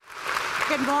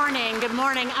Good morning. Good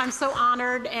morning. I'm so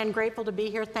honored and grateful to be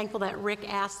here. Thankful that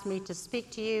Rick asked me to speak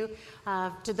to you.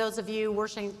 To those of you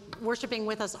worshiping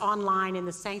with us online in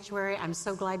the sanctuary, I'm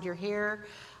so glad you're here.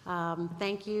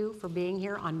 Thank you for being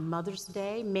here on Mother's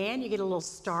Day. Man, you get a little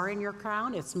star in your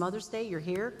crown. It's Mother's Day. You're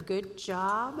here. Good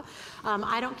job.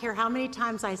 I don't care how many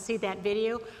times I see that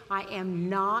video. I am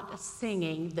not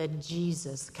singing the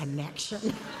Jesus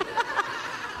Connection.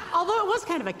 Although it was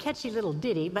kind of a catchy little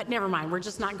ditty, but never mind, we're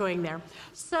just not going there.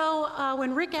 So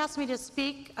when Rick asked me to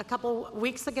speak a couple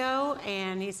weeks ago,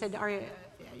 and he said,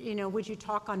 would you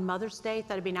talk on Mother's Day?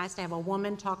 Thought it'd be nice to have a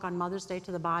woman talk on Mother's Day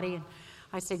to the body. And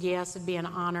I said, yes, it'd be an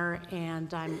honor,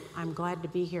 and I'm glad to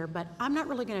be here. But I'm not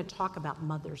really going to talk about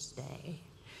Mother's Day.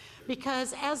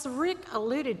 Because as Rick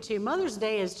alluded to, Mother's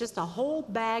Day is just a whole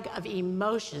bag of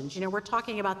emotions. You know, we're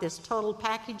talking about this Total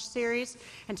Package series,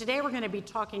 and today we're going to be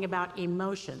talking about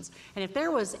emotions. And if there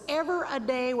was ever a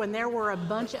day when there were a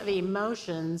bunch of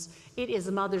emotions, it is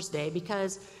Mother's Day,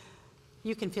 because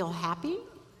you can feel happy,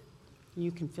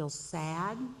 you can feel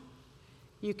sad,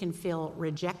 you can feel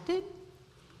rejected,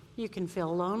 you can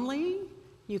feel lonely,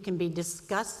 you can be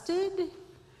disgusted,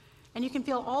 and you can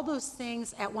feel all those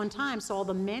things at one time. So all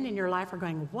the men in your life are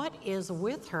going, what is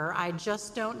with her? I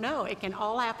just don't know. It can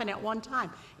all happen at one time.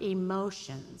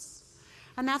 Emotions.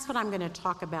 And that's what I'm going to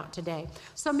talk about today.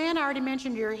 So men, I already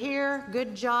mentioned you're here.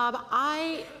 Good job.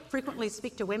 I frequently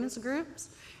speak to women's groups,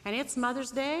 and it's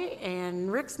Mother's Day,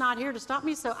 and Rick's not here to stop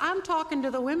me, so I'm talking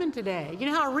to the women today. You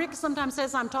know how Rick sometimes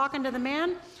says I'm talking to the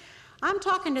men? I'm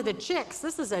talking to the chicks.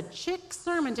 This is a chick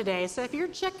sermon today. So if you're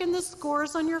checking the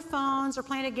scores on your phones or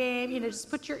playing a game,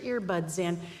 just put your earbuds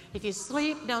in. If you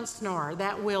sleep, don't snore.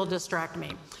 That will distract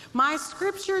me. My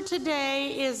scripture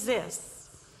today is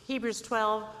this, Hebrews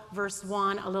 12, verse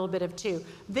 1, a little bit of 2.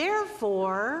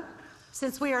 Therefore,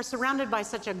 since we are surrounded by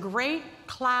such a great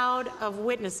cloud of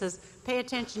witnesses, pay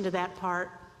attention to that part.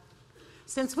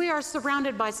 Since we are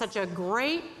surrounded by such a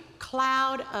great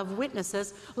cloud of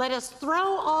witnesses, let us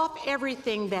throw off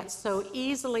everything that so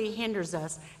easily hinders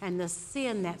us and the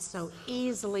sin that so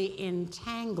easily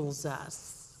entangles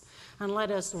us. And let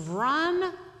us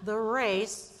run the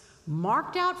race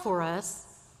marked out for us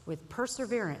with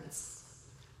perseverance,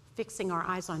 fixing our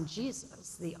eyes on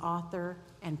Jesus, the author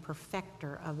and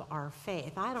perfecter of our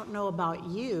faith. I don't know about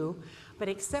you, but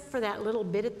except for that little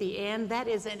bit at the end, that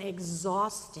is an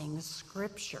exhausting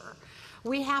scripture.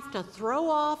 We have to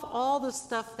throw off all the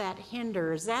stuff that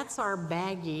hinders. That's our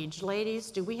baggage.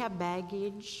 Ladies, do we have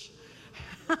baggage?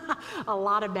 A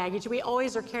lot of baggage. We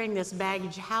always are carrying this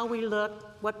baggage, how we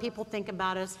look, what people think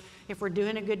about us, if we're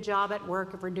doing a good job at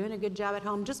work, if we're doing a good job at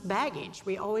home, just baggage.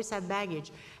 We always have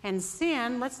baggage. And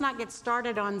sin, let's not get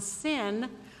started on sin.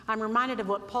 I'm reminded of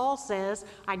what Paul says,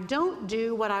 I don't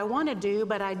do what I want to do,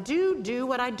 but I do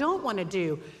what I don't want to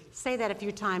do. Say that a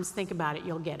few times, think about it,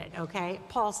 you'll get it, okay?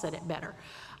 Paul said it better.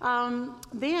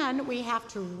 Then we have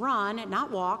to run, not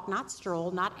walk, not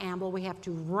stroll, not amble. We have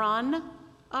to run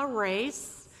a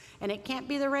race, and it can't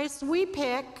be the race we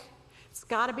pick. It's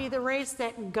got to be the race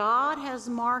that God has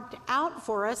marked out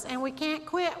for us, and we can't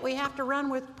quit. We have to run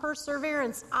with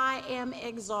perseverance. I am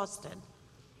exhausted.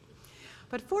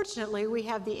 But fortunately, we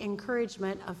have the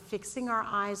encouragement of fixing our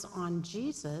eyes on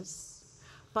Jesus.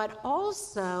 But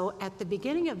also, at the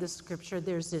beginning of the scripture,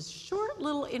 there's this short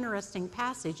little interesting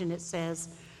passage, and it says,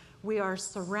 we are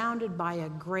surrounded by a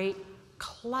great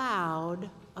cloud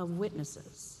of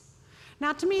witnesses.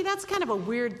 Now, to me, that's kind of a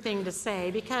weird thing to say,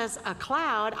 because a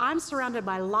cloud, I'm surrounded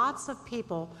by lots of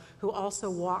people who also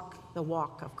walk the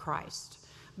walk of Christ.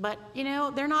 But,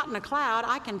 they're not in a cloud.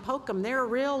 I can poke them. They're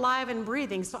real live and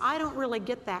breathing. So I don't really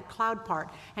get that cloud part.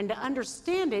 And to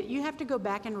understand it, you have to go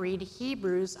back and read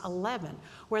Hebrews 11,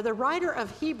 where the writer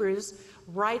of Hebrews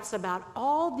writes about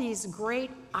all these great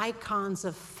icons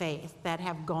of faith that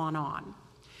have gone on.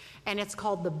 And it's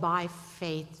called the By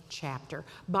Faith chapter.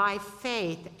 By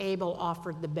faith, Abel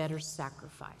offered the better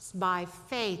sacrifice. By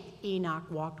faith, Enoch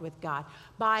walked with God.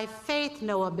 By faith,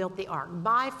 Noah built the ark.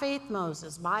 By faith,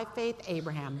 Moses. By faith,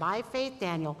 Abraham. By faith,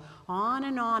 Daniel. On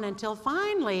and on until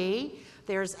finally,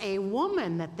 there's a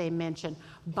woman that they mention.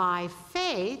 By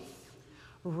faith,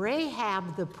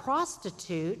 Rahab the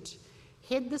prostitute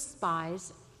hid the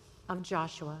spies of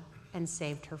Joshua and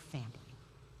saved her family.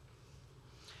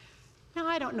 Now,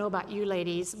 I don't know about you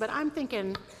ladies, but I'm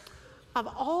thinking of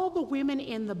all the women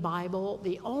in the Bible,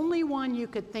 the only one you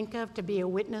could think of to be a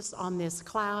witness on this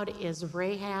cloud is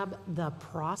Rahab the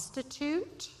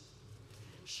prostitute.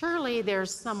 Surely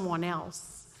there's someone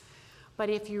else. But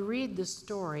if you read the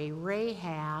story,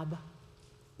 Rahab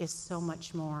is so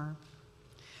much more.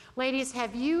 Ladies,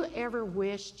 have you ever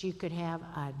wished you could have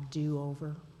a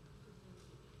do-over?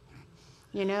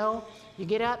 You know, you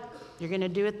get up, you're going to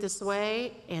do it this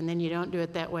way, and then you don't do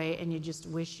it that way, and you just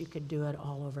wish you could do it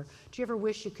all over. Do you ever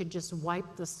wish you could just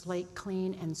wipe the slate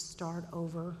clean and start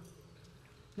over?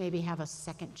 Maybe have a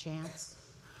second chance?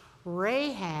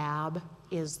 Rahab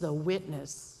is the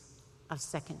witness of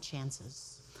second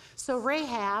chances. So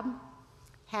Rahab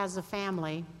has a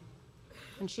family,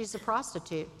 and she's a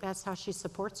prostitute. That's how she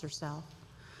supports herself.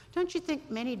 Don't you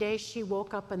think many days she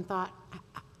woke up and thought,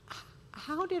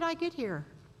 how did I get here?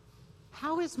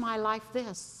 How is my life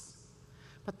this?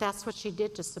 But that's what she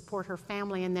did to support her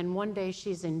family. And then one day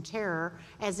she's in terror,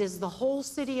 as is the whole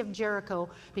city of Jericho,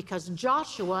 because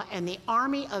Joshua and the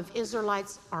army of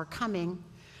Israelites are coming,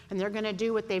 and they're going to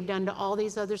do what they've done to all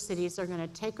these other cities. They're going to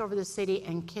take over the city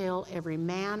and kill every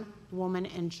man, woman,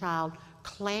 and child,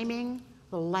 claiming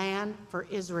the land for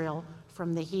Israel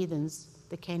from the heathens,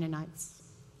 the Canaanites.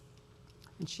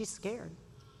 And she's scared.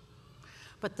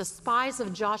 But the spies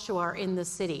of Joshua are in the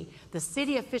city. The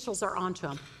city officials are onto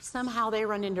him. Somehow they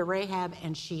run into Rahab,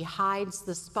 and she hides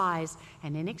the spies.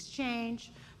 And in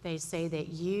exchange, they say that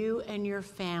you and your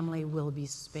family will be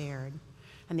spared.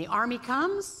 And the army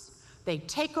comes. They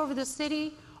take over the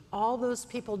city. All those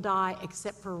people die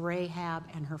except for Rahab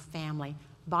and her family.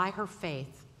 By her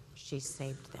faith, she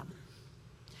saved them.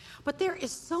 But there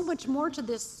is so much more to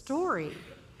this story.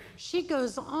 She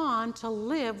goes on to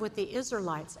live with the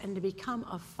Israelites and to become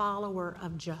a follower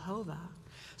of Jehovah.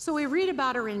 So we read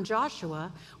about her in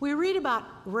Joshua. We read about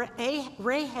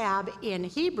Rahab in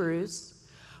Hebrews.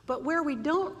 But where we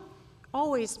don't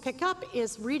always pick up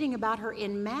is reading about her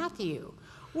in Matthew,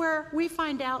 where we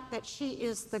find out that she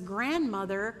is the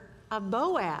grandmother of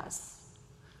Boaz,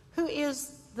 who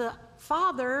is the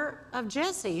father of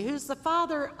Jesse, who's the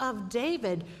father of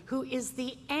David, who is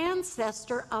the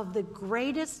ancestor of the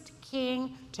greatest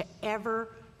king to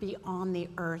ever be on the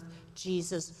earth,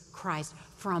 Jesus Christ.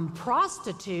 From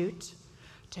prostitute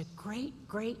to great,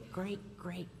 great, great,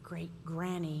 great, great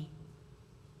granny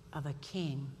of a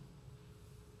king,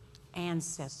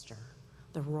 ancestor,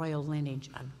 the royal lineage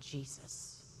of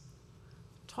Jesus.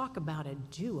 Talk about a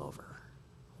do-over.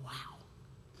 Wow.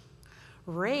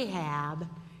 Rahab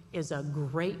is a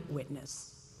great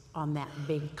witness on that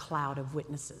big cloud of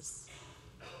witnesses.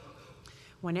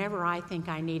 Whenever I think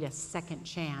I need a second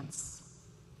chance,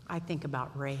 I think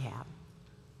about Rahab.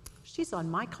 She's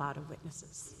on my cloud of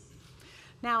witnesses.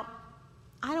 Now,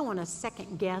 I don't want to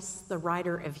second guess the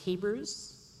writer of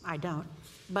Hebrews. I don't,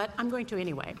 but I'm going to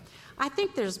anyway. I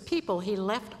think there's people he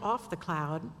left off the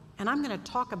cloud, and I'm going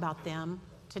to talk about them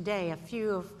today, a few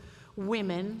of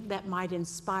women that might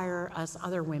inspire us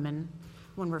other women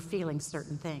when we're feeling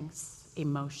certain things,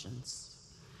 emotions.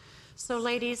 So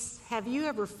ladies, have you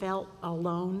ever felt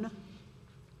alone?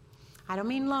 I don't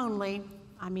mean lonely,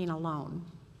 I mean alone.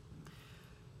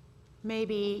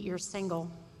 Maybe you're single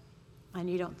and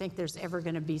you don't think there's ever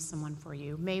going to be someone for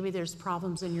you. Maybe there's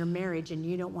problems in your marriage and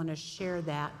you don't want to share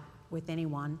that with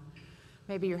anyone.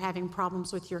 Maybe you're having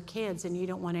problems with your kids and you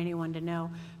don't want anyone to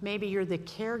know. Maybe you're the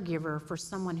caregiver for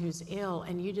someone who's ill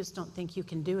and you just don't think you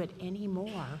can do it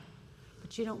anymore.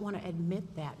 But you don't want to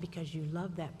admit that because you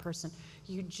love that person.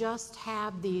 You just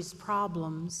have these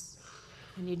problems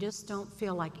and you just don't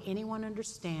feel like anyone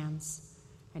understands,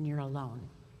 and you're alone.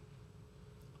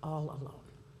 All alone.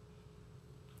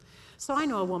 So I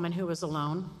know a woman who was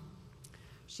alone.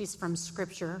 She's from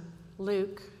Scripture.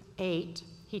 Luke 8,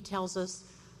 he tells us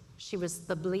she was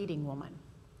the bleeding woman.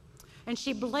 And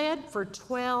she bled for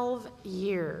 12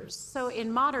 years. So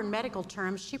in modern medical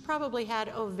terms, she probably had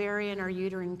ovarian or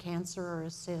uterine cancer or a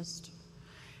cyst.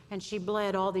 And she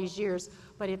bled all these years.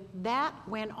 But if that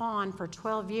went on for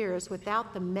 12 years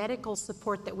without the medical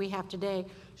support that we have today,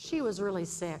 she was really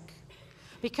sick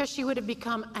because she would have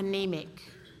become anemic.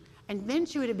 And then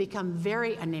she would have become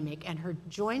very anemic, and her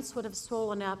joints would have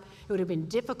swollen up. It would have been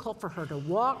difficult for her to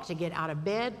walk, to get out of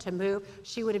bed, to move.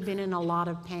 She would have been in a lot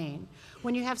of pain.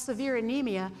 When you have severe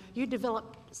anemia, you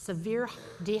develop severe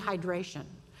dehydration.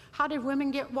 How did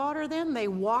women get water then? They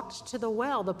walked to the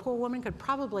well. The poor woman could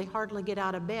probably hardly get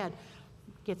out of bed,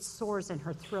 get sores in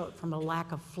her throat from a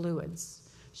lack of fluids.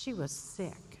 She was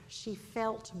sick. She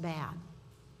felt bad.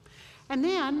 And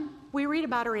then we read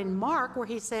about her in Mark where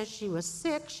he says she was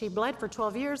sick, she bled for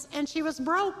 12 years, and she was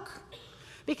broke.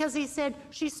 Because he said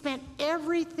she spent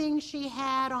everything she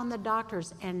had on the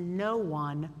doctors and no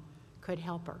one could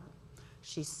help her.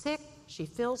 She's sick, she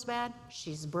feels bad,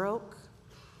 she's broke,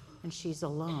 and she's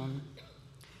alone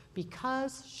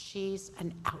because she's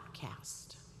an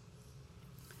outcast.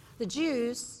 The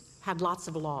Jews had lots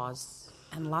of laws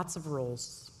and lots of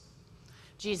rules.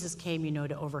 Jesus came,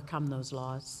 to overcome those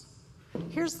laws.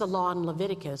 Here's the law in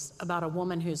Leviticus about a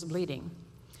woman who's bleeding.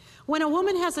 When a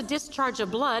woman has a discharge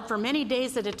of blood for many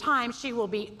days at a time, she will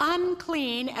be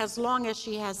unclean as long as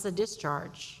she has the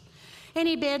discharge.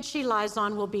 Any bed she lies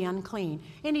on will be unclean.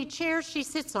 Any chair she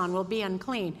sits on will be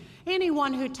unclean.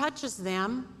 Anyone who touches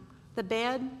them, the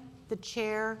bed, the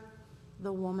chair,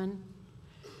 the woman,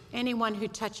 anyone who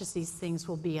touches these things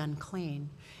will be unclean.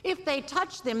 If they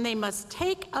touch them, they must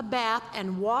take a bath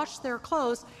and wash their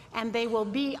clothes, and they will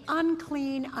be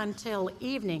unclean until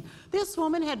evening. This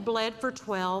woman had bled for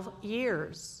 12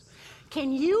 years.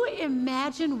 Can you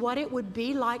imagine what it would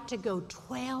be like to go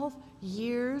 12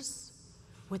 years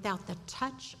without the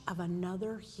touch of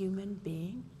another human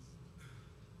being?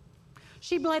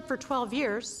 She bled for 12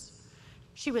 years.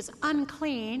 She was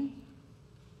unclean,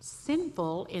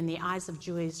 sinful in the eyes of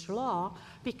Jewish law,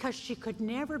 because she could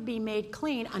never be made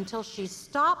clean until she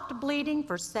stopped bleeding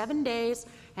for 7 days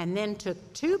and then took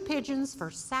 2 pigeons for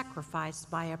sacrifice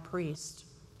by a priest.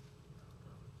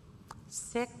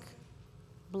 Sick,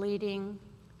 bleeding,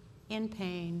 in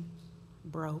pain,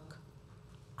 broke,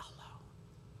 alone.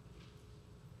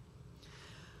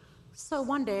 So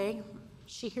one day,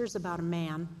 she hears about a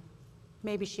man.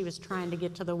 Maybe she was trying to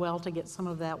get to the well to get some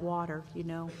of that water, you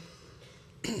know.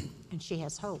 And she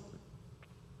has hope.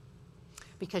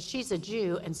 Because she's a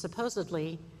Jew, and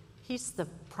supposedly he's the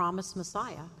promised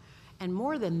Messiah. And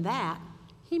more than that,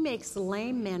 he makes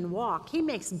lame men walk. He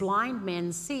makes blind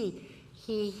men see.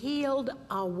 He healed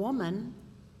a woman.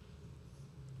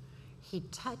 He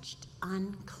touched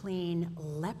unclean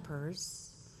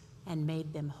lepers and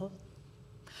made them whole.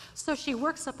 So she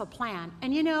works up a plan.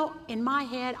 And you know, in my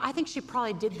head, I think she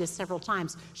probably did this several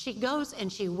times. She goes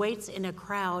and she waits in a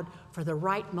crowd for the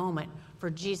right moment for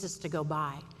Jesus to go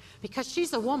by. Because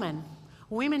she's a woman.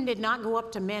 Women did not go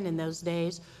up to men in those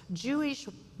days. Jewish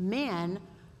men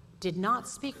did not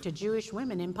speak to Jewish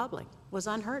women in public. It was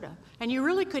unheard of. And you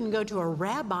really couldn't go to a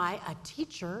rabbi, a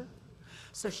teacher.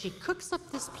 So she cooks up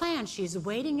this plan. She's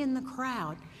waiting in the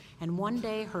crowd. And one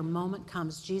day her moment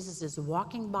comes. Jesus is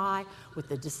walking by with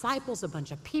the disciples, a bunch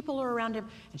of people are around him,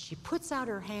 and she puts out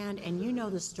her hand, and you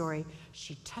know the story.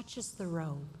 She touches the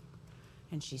robe,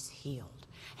 and she's healed.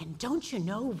 And don't you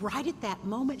know, right at that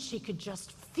moment, she could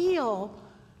just feel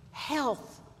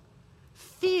health,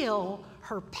 feel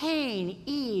her pain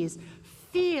ease,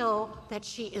 feel that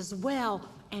she is well,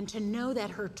 and to know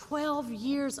that her 12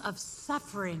 years of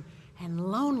suffering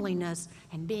and loneliness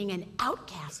and being an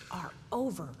outcast are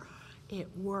over. It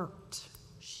worked.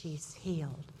 She's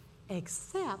healed.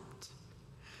 Except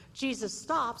Jesus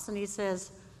stops and he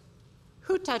says,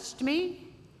 "Who touched me?"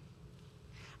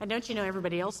 And don't you know,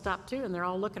 everybody else stopped too, and they're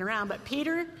all looking around. But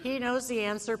Peter, he knows the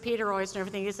answer. Peter always knows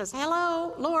everything. He says,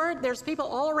 "Hello, Lord, there's people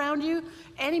all around you.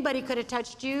 Anybody could have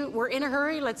touched you. We're in a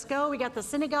hurry. Let's go. We got the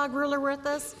synagogue ruler with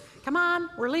us. Come on,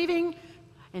 we're leaving."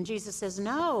 And Jesus says,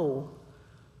 "No,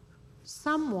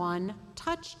 someone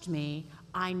touched me.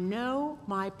 I know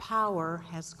my power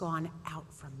has gone out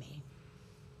from me."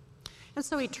 And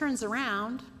so he turns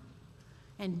around,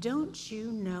 and don't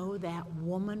you know that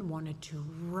woman wanted to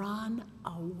run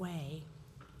away?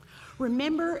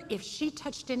 Remember, if she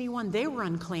touched anyone, they were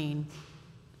unclean.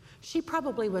 She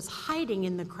probably was hiding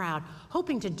in the crowd,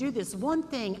 hoping to do this one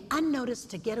thing unnoticed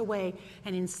to get away,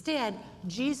 and instead,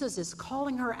 Jesus is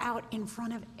calling her out in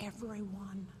front of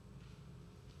everyone.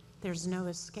 There's no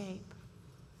escape.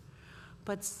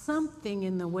 But something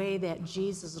in the way that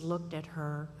Jesus looked at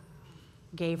her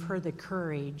gave her the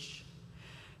courage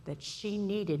that she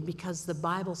needed, because the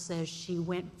Bible says she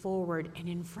went forward and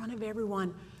in front of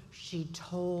everyone, she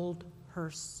told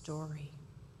her story.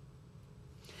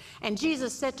 And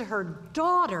Jesus said to her,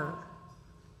 "Daughter,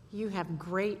 you have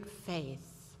great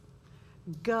faith.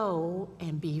 Go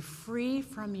and be free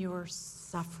from your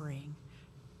suffering.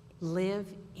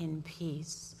 Live in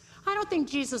peace." I don't think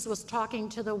Jesus was talking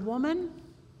to the woman.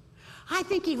 I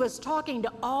think he was talking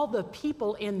to all the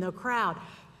people in the crowd.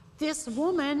 This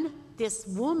woman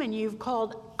you've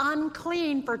called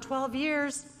unclean for 12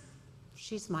 years,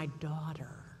 she's my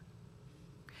daughter.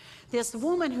 This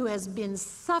woman who has been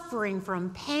suffering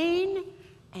from pain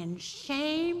and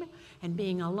shame and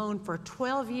being alone for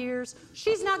 12 years,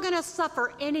 she's not going to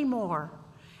suffer anymore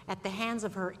at the hands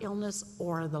of her illness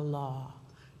or the law.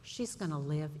 She's going to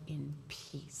live in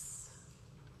peace.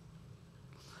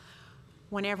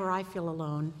 Whenever I feel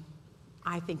alone,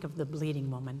 I think of the bleeding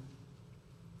woman,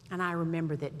 and I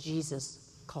remember that Jesus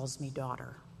calls me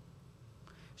daughter.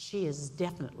 She is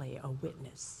definitely a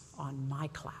witness on my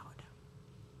cloud.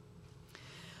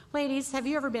 Ladies, have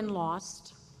you ever been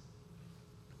lost?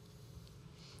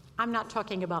 I'm not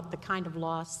talking about the kind of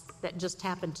loss that just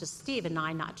happened to Steve and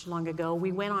I not too long ago.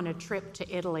 We went on a trip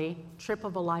to Italy, trip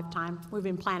of a lifetime. We've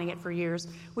been planning it for years.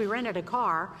 We rented a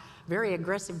car, very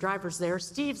aggressive drivers there.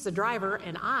 Steve's the driver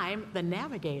and I'm the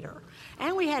navigator.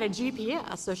 And we had a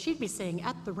GPS, so she'd be saying,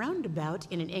 at the roundabout,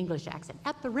 in an English accent,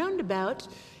 at the roundabout,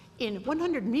 in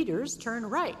 100 meters, turn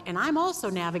right. And I'm also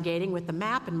navigating with the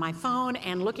map and my phone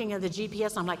and looking at the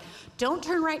GPS. I'm like, don't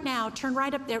turn right now, turn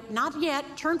right up there. Not yet,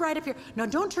 turn right up here. No,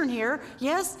 don't turn here.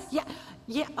 Yes,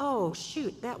 yeah. Oh,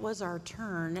 shoot, that was our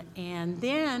turn. And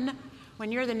then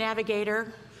when you're the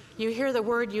navigator, you hear the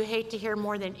word you hate to hear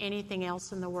more than anything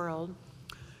else in the world.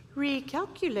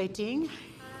 Recalculating.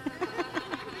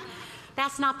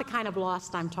 That's not the kind of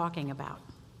lost I'm talking about.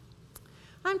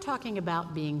 I'm talking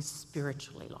about being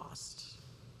spiritually lost.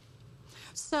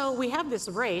 So we have this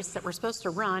race that we're supposed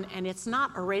to run, and it's not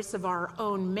a race of our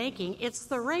own making. It's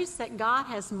the race that God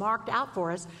has marked out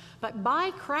for us. But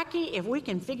by cracky, if we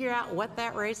can figure out what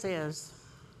that race is.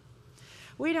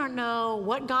 We don't know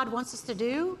what God wants us to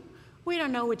do. We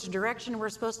don't know which direction we're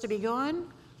supposed to be going.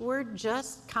 We're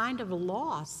just kind of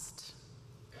lost.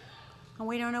 And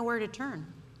we don't know where to turn.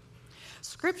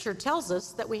 Scripture tells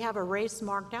us that we have a race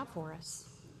marked out for us.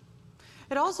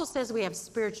 It also says we have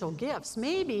spiritual gifts.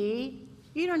 Maybe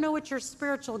you don't know what your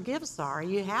spiritual gifts are.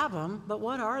 You have them, but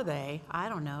what are they? I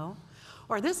don't know.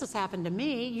 Or this has happened to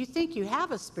me. You think you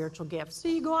have a spiritual gift, so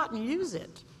you go out and use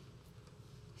it.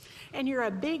 And you're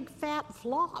a big fat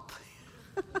flop.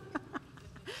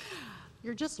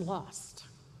 You're just lost.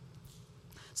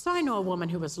 So I know a woman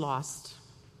who was lost.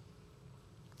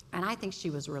 And I think she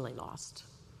was really lost.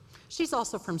 She's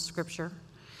also from Scripture.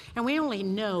 And we only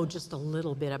know just a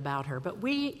little bit about her, but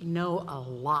we know a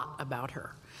lot about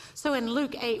her. So in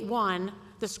Luke 8:1,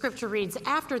 the Scripture reads,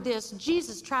 after this,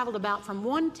 Jesus traveled about from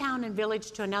one town and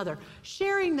village to another,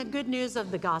 sharing the good news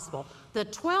of the gospel. The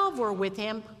 12 were with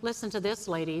him, listen to this,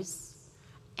 ladies,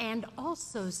 and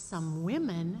also some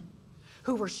women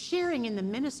who were sharing in the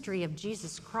ministry of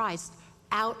Jesus Christ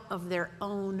out of their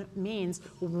own means.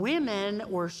 Women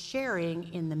were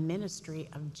sharing in the ministry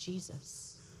of Jesus.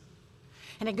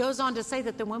 And it goes on to say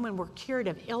that the women were cured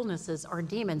of illnesses or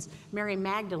demons, Mary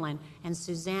Magdalene and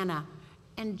Susanna,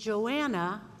 and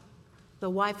Joanna, the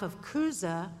wife of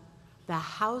Chuza, the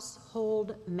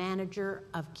household manager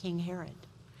of King Herod.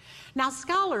 Now,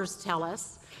 scholars tell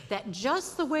us that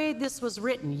just the way this was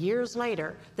written years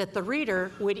later, that the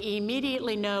reader would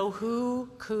immediately know who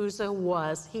Chuza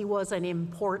was. He was an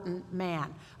important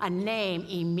man, a name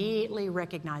immediately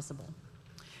recognizable.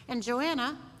 And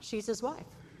Joanna, she's his wife.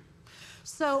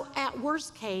 So at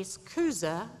worst case,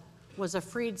 Chuza was a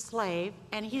freed slave,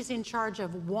 and he's in charge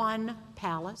of one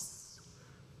palace.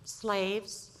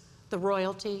 Slaves, the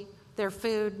royalty, their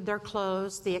food, their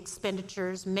clothes, the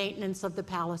expenditures, maintenance of the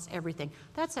palace, everything.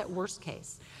 That's at worst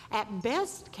case. At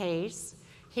best case,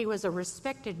 he was a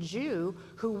respected Jew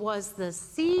who was the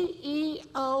CEO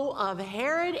of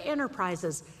Herod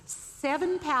Enterprises.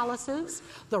 7 palaces,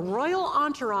 the royal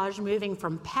entourage moving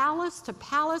from palace to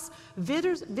palace,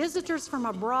 visitors from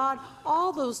abroad,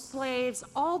 all those slaves,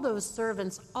 all those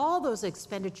servants, all those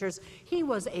expenditures. He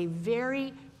was a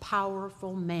very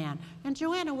powerful man, and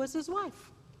Joanna was his wife.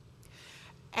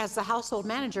 As the household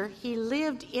manager, he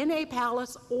lived in a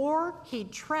palace or he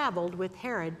traveled with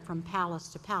Herod from palace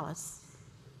to palace.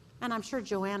 And I'm sure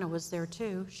Joanna was there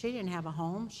too. She didn't have a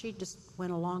home. She just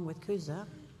went along with Chuza.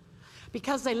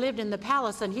 Because they lived in the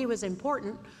palace and he was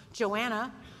important,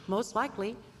 Joanna, most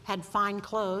likely, had fine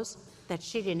clothes that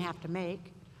she didn't have to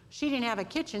make. She didn't have a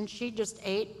kitchen. She just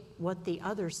ate what the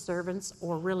other servants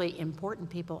or really important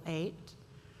people ate.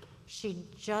 She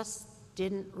just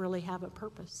didn't really have a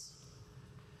purpose.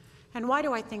 And why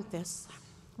do I think this?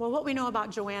 Well, what we know about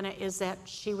Joanna is that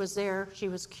she was there. She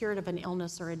was cured of an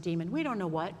illness or a demon. We don't know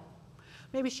what.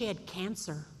 Maybe she had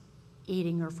cancer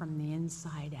eating her from the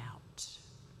inside out.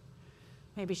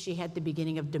 Maybe she had the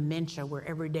beginning of dementia where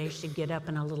every day she'd get up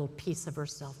and a little piece of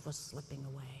herself was slipping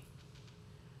away.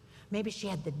 Maybe she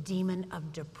had the demon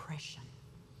of depression.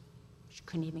 She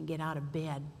couldn't even get out of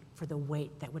bed for the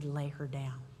weight that would lay her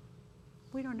down.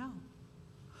 We don't know.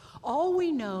 All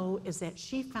we know is that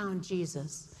she found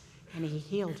Jesus and he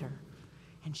healed her,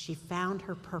 and she found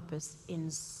her purpose in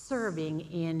serving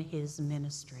in his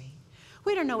ministry.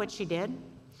 We don't know what she did.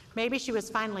 Maybe she was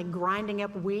finally grinding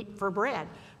up wheat for bread.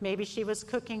 Maybe she was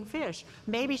cooking fish.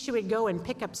 Maybe she would go and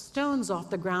pick up stones off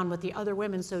the ground with the other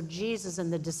women so Jesus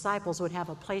and the disciples would have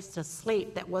a place to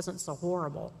sleep that wasn't so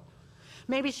horrible.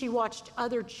 Maybe she watched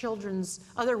other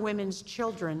women's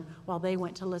children while they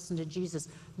went to listen to Jesus.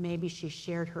 Maybe she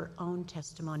shared her own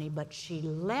testimony, but she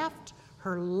left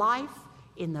her life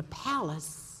in the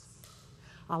palace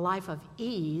a life of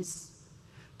ease,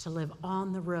 to live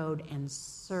on the road and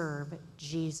serve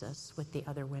Jesus with the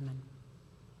other women.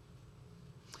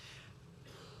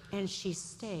 And she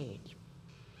stayed.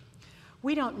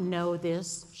 We don't know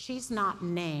this. She's not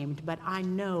named, but I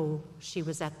know she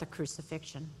was at the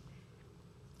crucifixion.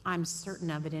 I'm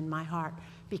certain of it in my heart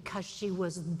because she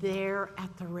was there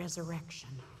at the resurrection.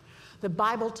 The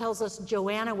Bible tells us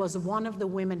Joanna was one of the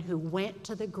women who went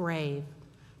to the grave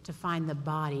to find the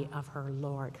body of her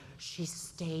Lord. She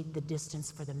stayed the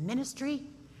distance for the ministry,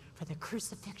 for the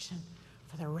crucifixion,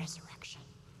 for the resurrection.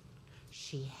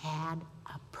 She had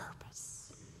a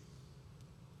purpose.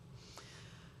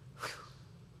 Whew.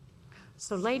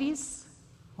 So ladies,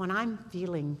 when I'm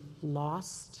feeling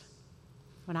lost,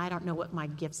 when I don't know what my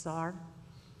gifts are,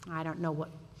 I don't know what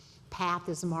path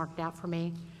is marked out for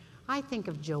me, I think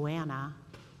of Joanna,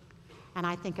 and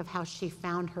I think of how she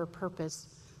found her purpose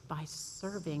by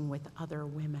serving with other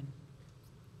women.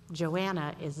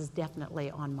 Joanna is definitely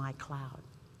on my cloud.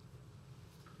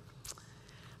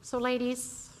 So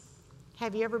ladies,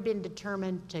 have you ever been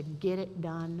determined to get it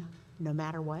done no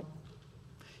matter what?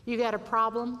 You got a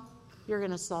problem, you're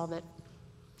going to solve it.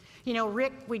 You know,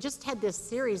 Rick, we just had this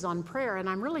series on prayer, and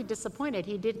I'm really disappointed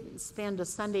he didn't spend a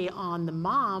Sunday on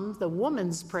the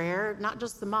woman's prayer, not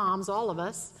just the moms, all of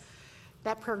us.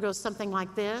 That prayer goes something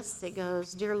like this. It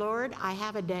goes, "Dear Lord, I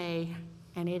have a day,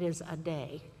 and it is a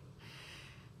day.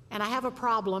 And I have a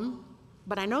problem,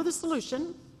 but I know the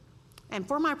solution. And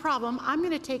for my problem, I'm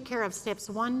going to take care of steps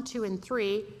 1, 2, and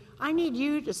 3. I need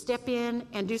you to step in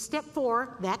and do step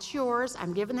 4. That's yours.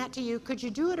 I'm giving that to you. Could you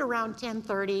do it around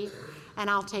 10:30, and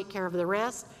I'll take care of the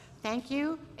rest? Thank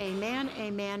you. Amen,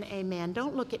 amen, amen."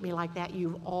 Don't look at me like that.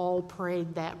 You've all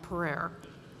prayed that prayer.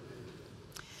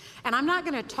 And I'm not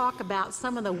going to talk about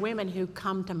some of the women who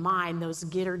come to mind, those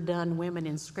get-her-done women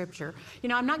in Scripture. You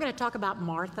know, I'm not going to talk about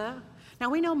Martha.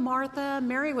 Now, we know Martha,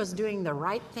 Mary was doing the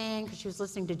right thing because she was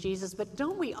listening to Jesus, but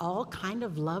don't we all kind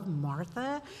of love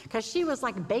Martha? Because she was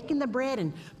like baking the bread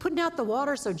and putting out the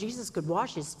water so Jesus could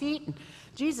wash his feet, and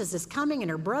Jesus is coming,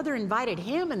 and her brother invited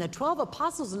him and the 12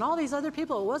 apostles and all these other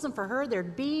people. It wasn't for her,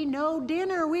 there'd be no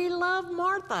dinner. We love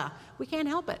Martha. We can't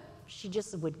help it. She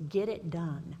just would get it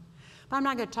done. But I'm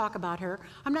not going to talk about her.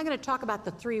 I'm not going to talk about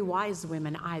the 3 wise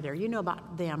women either. You know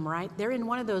about them, right? They're in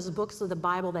one of those books of the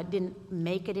Bible that didn't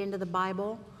make it into the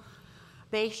Bible.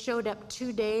 They showed up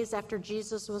 2 days after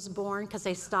Jesus was born because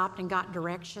they stopped and got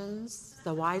directions,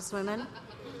 the wise women.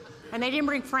 And they didn't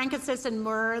bring frankincense and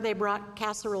myrrh. They brought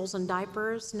casseroles and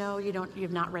diapers. No,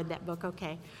 you've not read that book.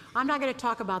 Okay. I'm not going to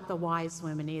talk about the wise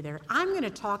women either. I'm going to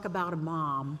talk about a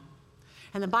mom.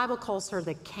 And the Bible calls her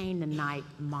the Canaanite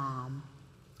mom.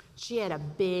 She had a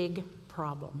big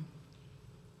problem.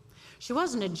 She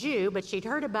wasn't a Jew, but she'd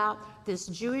heard about this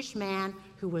Jewish man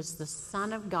who was the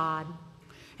Son of God,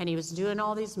 and he was doing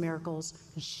all these miracles,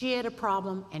 and she had a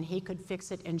problem, and he could fix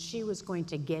it, and she was going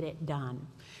to get it done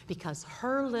because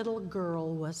her little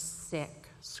girl was sick.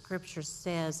 Scripture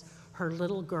says her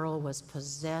little girl was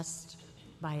possessed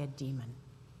by a demon.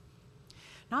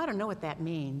 Now, I don't know what that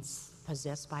means,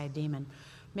 possessed by a demon.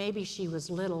 Maybe she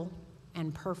was little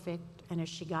and perfect, and as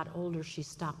she got older, she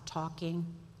stopped talking,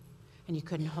 and you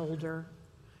couldn't hold her,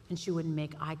 and she wouldn't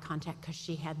make eye contact because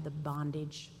she had the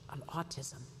bondage of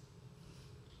autism.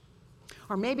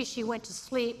 Or maybe she went to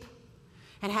sleep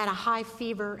and had a high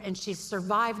fever, and she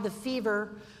survived the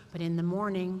fever, but in the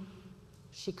morning,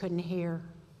 she couldn't hear,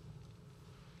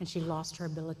 and she lost her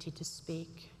ability to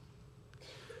speak.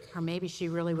 Or maybe she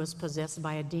really was possessed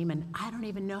by a demon. I don't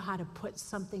even know how to put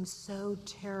something so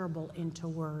terrible into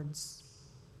words.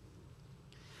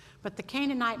 But the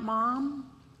Canaanite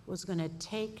mom was going to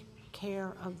take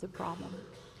care of the problem.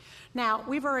 Now,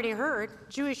 we've already heard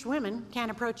Jewish women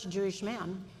can't approach a Jewish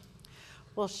man.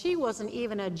 Well, she wasn't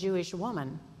even a Jewish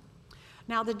woman.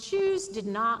 Now, the Jews did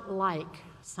not like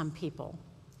some people.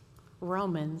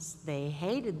 Romans, they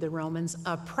hated the Romans.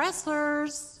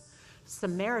 Oppressors,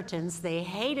 Samaritans, they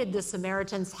hated the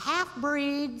Samaritans,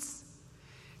 half-breeds,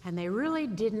 and they really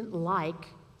didn't like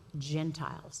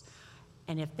Gentiles.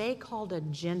 And if they called a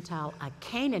Gentile a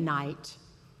Canaanite,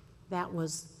 that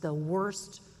was the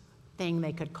worst thing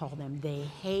they could call them. They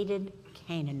hated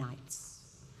Canaanites,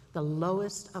 the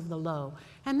lowest of the low.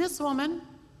 And this woman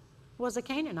was a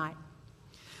Canaanite.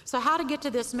 So how to get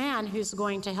to this man who's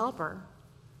going to help her?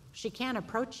 She can't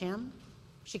approach him.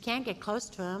 She can't get close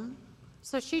to him.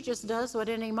 So she just does what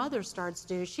any mother starts to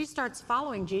do. She starts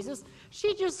following Jesus.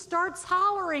 She just starts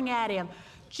hollering at him,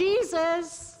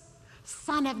 "Jesus,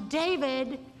 Son of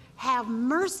David, have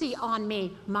mercy on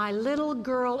me. My little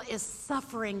girl is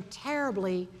suffering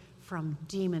terribly from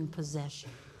demon possession."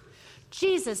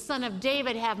 Jesus, Son of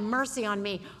David, have mercy on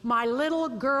me. My little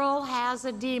girl has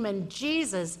a demon.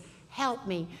 Jesus, help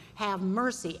me, have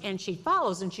mercy. And she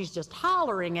follows, and she's just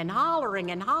hollering and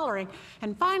hollering and hollering.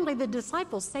 And finally, the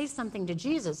disciples say something to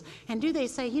Jesus. And do they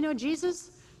say, you know,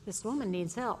 Jesus, this woman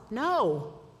needs help?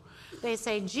 No. They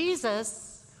say,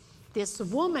 Jesus, this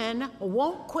woman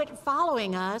won't quit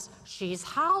following us. She's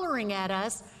hollering at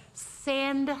us.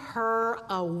 Send her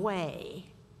away.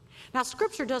 Now,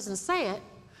 Scripture doesn't say it,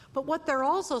 but what they're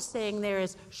also saying there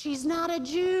is, she's not a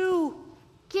Jew.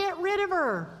 Get rid of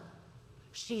her.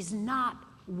 She's not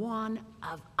one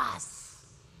of us.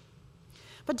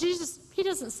 But Jesus, he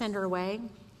doesn't send her away.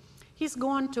 He's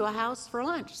going to a house for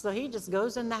lunch. So he just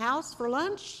goes in the house for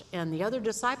lunch, and the other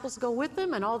disciples go with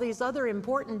him, and all these other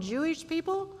important Jewish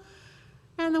people.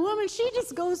 And the woman, she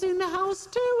just goes in the house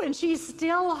too, and she's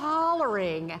still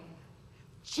hollering,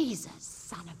 Jesus,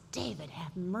 Son of David,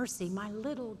 have mercy. My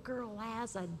little girl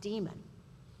has a demon.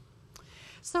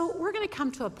 So we're going to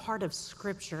come to a part of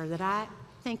Scripture that I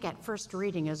think at first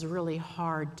reading is really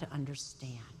hard to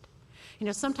understand. You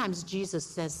know, sometimes Jesus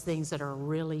says things that are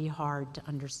really hard to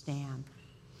understand.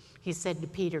 He said to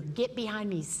Peter, get behind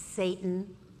me,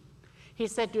 Satan. He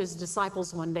said to his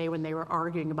disciples one day when they were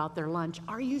arguing about their lunch,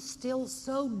 are you still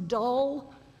so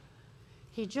dull?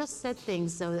 He just said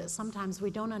things, though, that sometimes we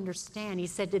don't understand. He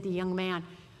said to the young man,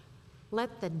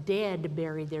 let the dead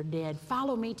bury their dead.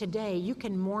 Follow me today. You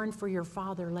can mourn for your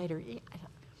father later.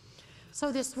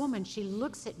 So this woman, she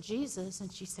looks at Jesus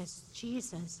and she says,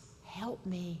 Jesus, help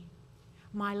me.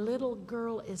 My little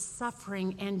girl is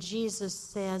suffering. And Jesus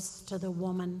says to the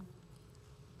woman,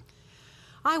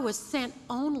 I was sent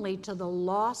only to the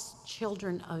lost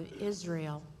children of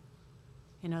Israel.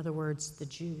 In other words, the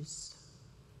Jews.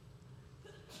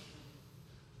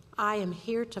 I am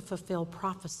here to fulfill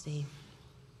prophecy.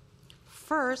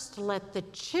 First, let the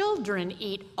children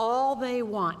eat all they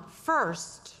want.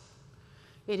 First,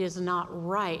 it is not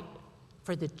right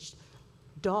for the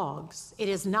dogs. It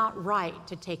is not right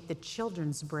to take the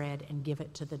children's bread and give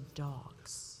it to the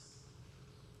dogs.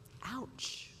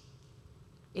 Ouch.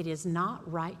 It is not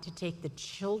right to take the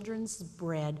children's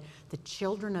bread, the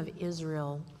children of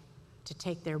Israel, to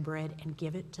take their bread and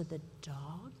give it to the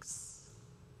dogs.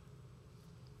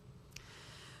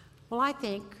 Well, I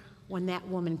think when that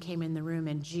woman came in the room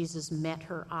and Jesus met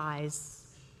her eyes,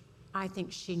 I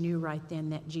think she knew right then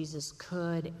that Jesus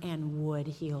could and would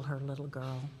heal her little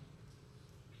girl.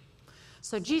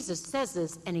 So Jesus says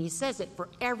this, and he says it for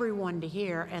everyone to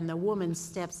hear, and the woman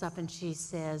steps up and she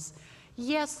says,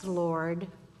 yes, Lord,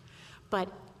 but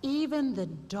even the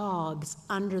dogs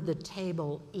under the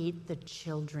table eat the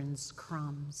children's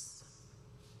crumbs.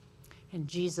 And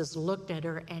Jesus looked at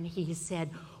her and he said,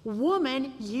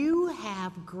 woman, you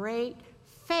have great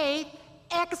faith,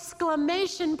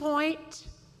 exclamation point.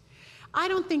 I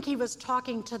don't think he was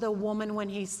talking to the woman when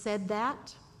he said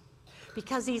that,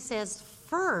 because he says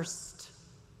first.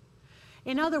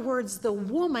 In other words, the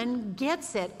woman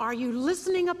gets it. Are you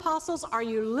listening, apostles? Are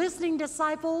you listening,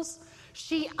 disciples?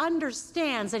 She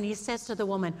understands, and he says to the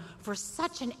woman, for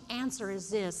such an answer as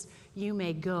this, you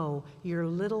may go. Your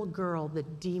little girl, the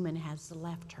demon has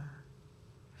left her.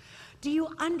 Do you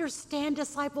understand,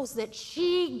 disciples, that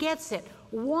she gets it?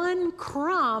 One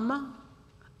crumb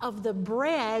of the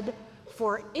bread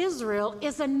for Israel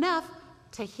is enough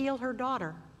to heal her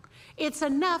daughter. It's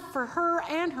enough for her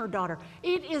and her daughter.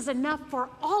 It is enough for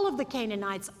all of the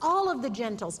Canaanites, all of the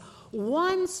Gentiles.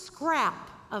 One scrap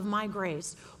of my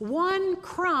grace, one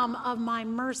crumb of my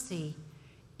mercy,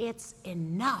 it's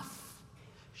enough.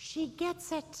 She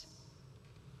gets it.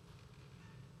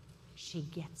 She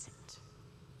gets it.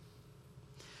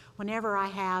 Whenever I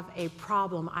have a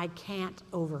problem I can't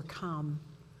overcome,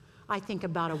 I think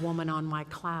about a woman on my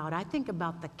cloud. I think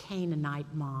about the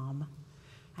Canaanite mom,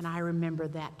 and I remember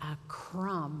that a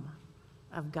crumb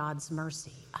of God's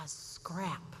mercy, a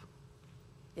scrap,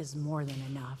 is more than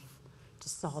enough to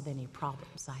solve any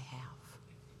problems I have.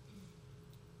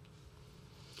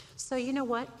 So you know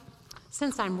what?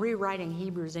 Since I'm rewriting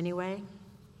Hebrews anyway,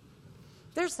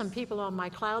 there's some people on my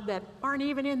cloud that aren't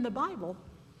even in the Bible.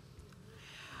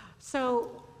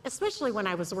 So especially when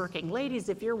I was working, ladies,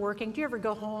 if you're working, do you ever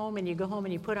go home and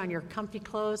you put on your comfy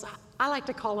clothes? I like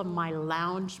to call them my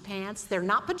lounge pants. They're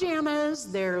not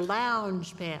pajamas, they're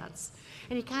lounge pants.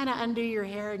 And you kind of undo your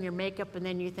hair and your makeup, and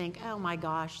then you think, oh my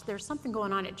gosh, there's something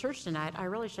going on at church tonight. I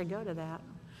really should go to that.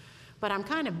 But I'm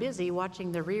kind of busy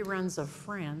watching the reruns of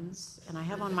Friends, and I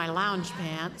have on my lounge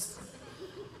pants.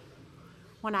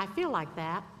 When I feel like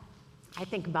that, I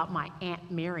think about my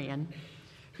Aunt Marion.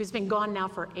 who's been gone now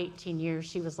for 18 years.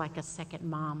 She was like a second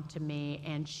mom to me,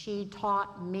 and she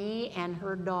taught me and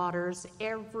her daughters,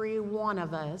 every one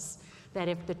of us, that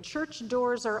if the church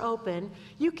doors are open,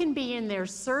 you can be in there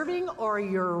serving, or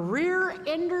your rear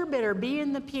ender better be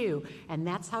in the pew. And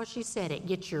that's how she said it: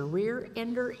 get your rear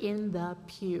ender in the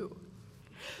pew.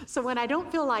 So when I don't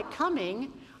feel like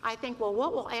coming, I think, well,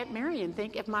 what will Aunt Marion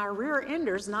think if my rear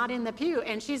ender's not in the pew?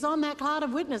 And she's on that cloud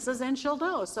of witnesses, and she'll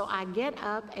know. So I get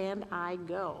up and I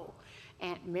go.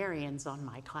 Aunt Marion's on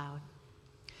my cloud.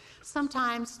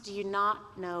 Sometimes, do you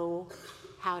not know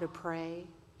how to pray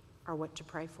or what to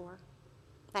pray for?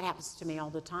 That happens to me all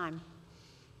the time.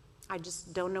 I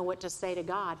just don't know what to say to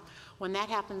God. When that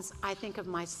happens, I think of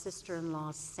my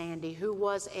sister-in-law, Sandy, who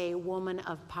was a woman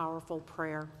of powerful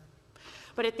prayer.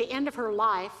 But at the end of her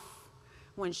life,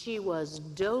 when she was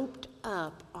doped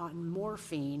up on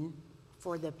morphine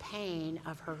for the pain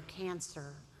of her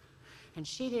cancer, and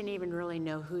she didn't even really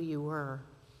know who you were,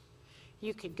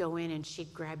 you could go in and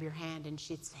she'd grab your hand and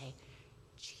she'd say,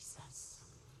 Jesus.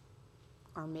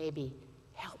 Or maybe,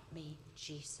 help me,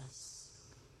 Jesus.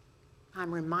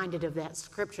 I'm reminded of that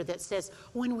scripture that says,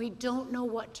 when we don't know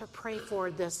what to pray for,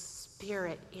 the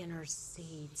Spirit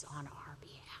intercedes on our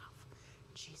behalf.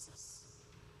 Jesus.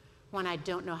 When I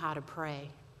don't know how to pray,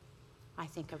 I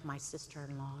think of my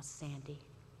sister-in-law, Sandy.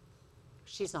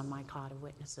 She's on my cloud of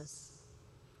witnesses.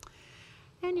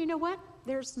 And you know what?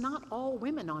 There's not all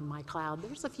women on my cloud.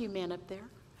 There's a few men up there.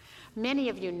 Many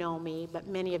of you know me, but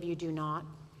many of you do not.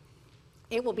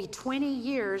 It will be 20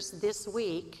 years this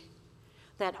week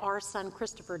that our son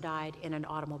Christopher died in an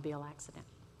automobile accident.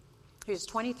 He was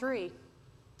 23.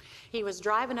 He was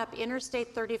driving up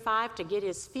Interstate 35 to get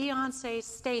his fiancée,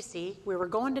 Stacy. We were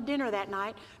going to dinner that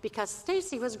night because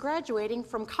Stacy was graduating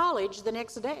from college the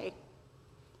next day.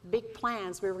 Big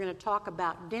plans. We were going to talk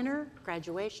about dinner,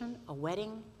 graduation, a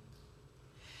wedding.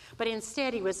 But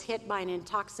instead, he was hit by an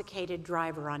intoxicated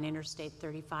driver on Interstate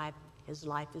 35. His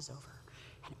life is over.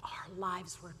 And our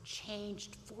lives were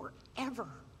changed forever,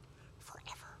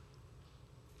 forever.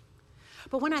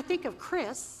 But when I think of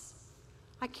Chris,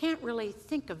 I can't really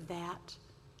think of that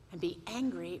and be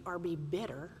angry or be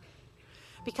bitter,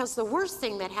 because the worst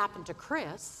thing that happened to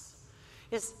Chris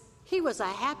is he was a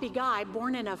happy guy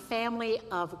born in a family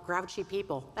of grouchy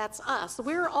people. That's us.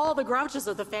 We're all the grouches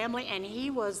of the family, and he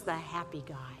was the happy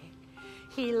guy.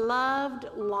 He loved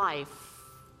life.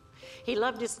 He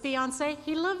loved his fiancée.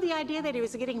 He loved the idea that he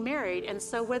was getting married, and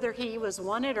so whether he was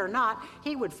wanted or not,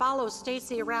 he would follow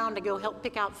Stacy around to go help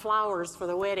pick out flowers for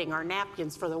the wedding or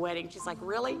napkins for the wedding. She's like,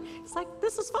 really? He's like,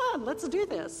 this is fun. Let's do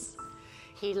this.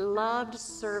 He loved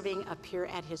serving up here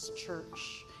at his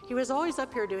church. He was always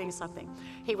up here doing something.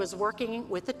 He was working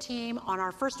with a team on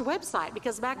our first website,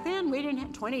 because back then,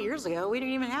 20 years ago, we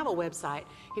didn't even have a website.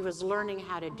 He was learning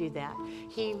how to do that.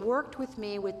 He worked with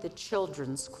me with the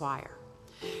children's choir.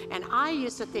 And I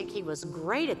used to think he was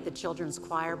great at the children's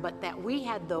choir, but that we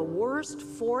had the worst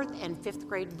 4th and 5th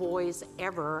grade boys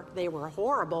ever. They were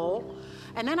horrible.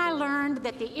 And then I learned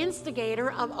that the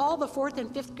instigator of all the 4th and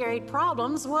 5th grade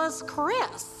problems was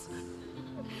Chris.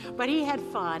 But he had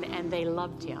fun, and they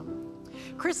loved him.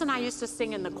 Chris and I used to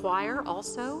sing in the choir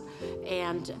also,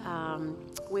 and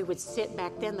we would sit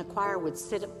back then. The choir would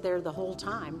sit up there the whole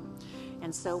time.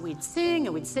 And so we'd sing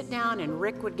and we'd sit down, and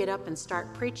Rick would get up and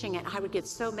start preaching, and I would get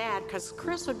so mad because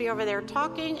Chris would be over there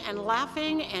talking and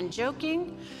laughing and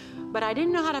joking, but I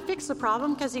didn't know how to fix the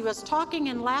problem because he was talking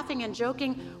and laughing and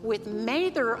joking with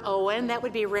Mather Owen. That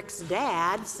would be Rick's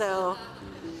dad. So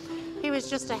he was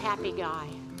just a happy guy,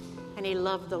 and he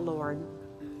loved the Lord.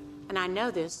 And I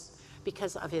know this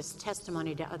because of his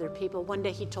testimony to other people. One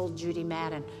day he told Judy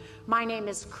Madden, "My name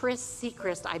is Chris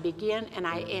Seacrest. I begin and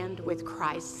I end with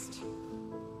Christ."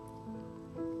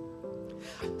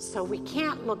 So we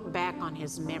can't look back on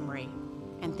his memory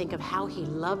and think of how he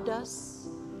loved us,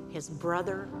 his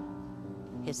brother,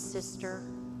 his sister,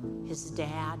 his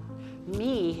dad,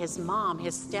 me, his mom,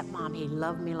 his stepmom. He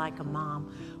loved me like a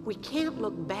mom. We can't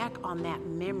look back on that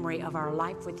memory of our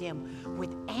life with him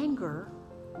with anger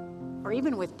or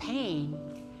even with pain,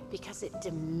 because it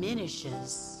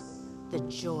diminishes the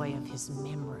joy of his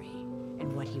memory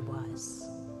and what he was.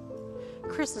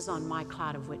 Chris is on my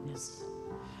cloud of witness.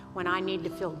 When I need to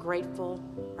feel grateful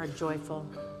or joyful,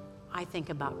 I think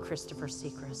about Christopher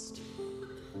Seacrest.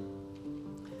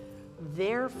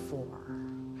 Therefore,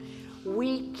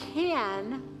 we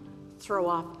can throw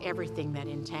off everything that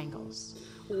entangles.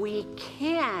 We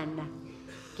can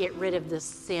get rid of the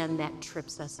sin that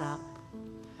trips us up.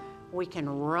 We can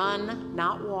run,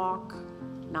 not walk,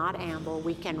 not amble.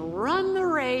 We can run the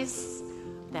race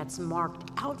that's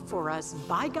marked out for us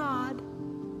by God,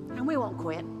 and we won't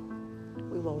quit.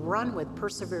 We will run with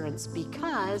perseverance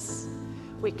because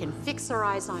we can fix our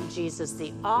eyes on Jesus,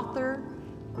 the author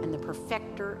and the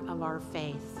perfecter of our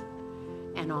faith,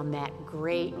 and on that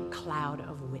great cloud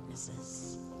of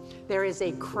witnesses. There is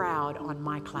a crowd on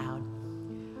my cloud.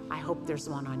 I hope there's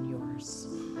one on yours.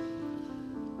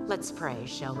 Let's pray,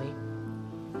 shall we?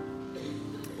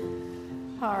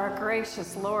 Our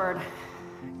gracious Lord,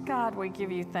 God, we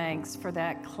give you thanks for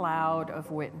that cloud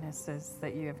of witnesses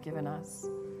that you have given us.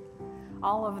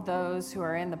 All of those who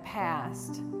are in the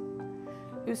past,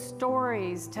 whose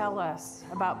stories tell us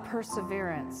about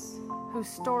perseverance, whose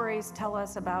stories tell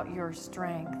us about your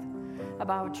strength,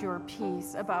 about your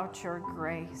peace, about your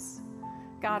grace.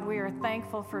 God, we are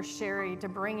thankful for Sherry to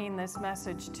bringing this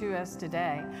message to us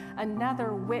today,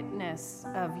 another witness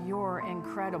of your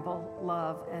incredible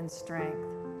love and strength.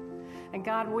 And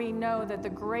God, we know that the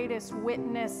greatest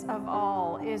witness of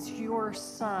all is your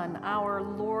Son, our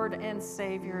Lord and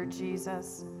Savior,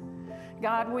 Jesus.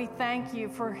 God, we thank you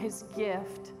for his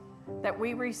gift that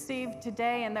we receive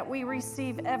today and that we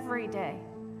receive every day.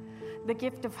 The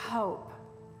gift of hope,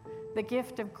 the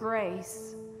gift of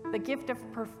grace, the gift of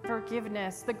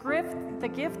forgiveness, the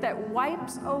gift that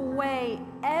wipes away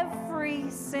every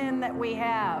sin that we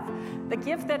have, the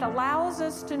gift that allows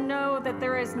us to know that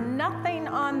there is nothing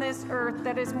on this earth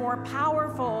that is more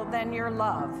powerful than your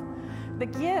love, the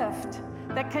gift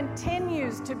that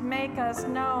continues to make us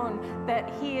known that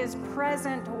he is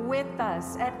present with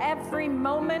us at every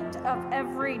moment of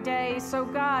every day. So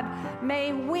God,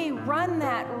 may we run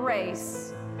that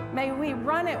race. May we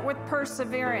run it with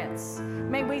perseverance.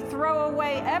 May we throw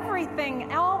away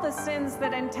everything, all the sins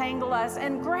that entangle us,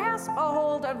 and grasp a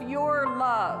hold of your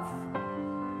love.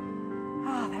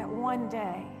 That one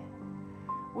day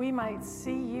we might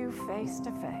see you face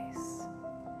to face,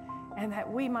 and that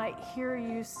we might hear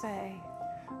you say,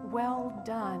 "Well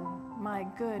done, my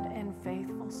good and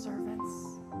faithful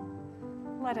servants."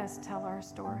 Let us tell our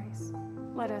stories.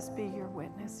 Let us be your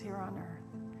witness here on earth.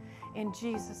 In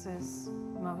Jesus'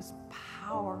 most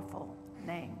powerful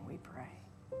name we pray.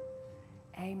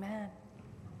 Amen.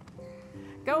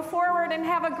 Go forward and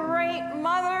have a great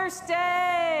Mother's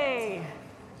Day.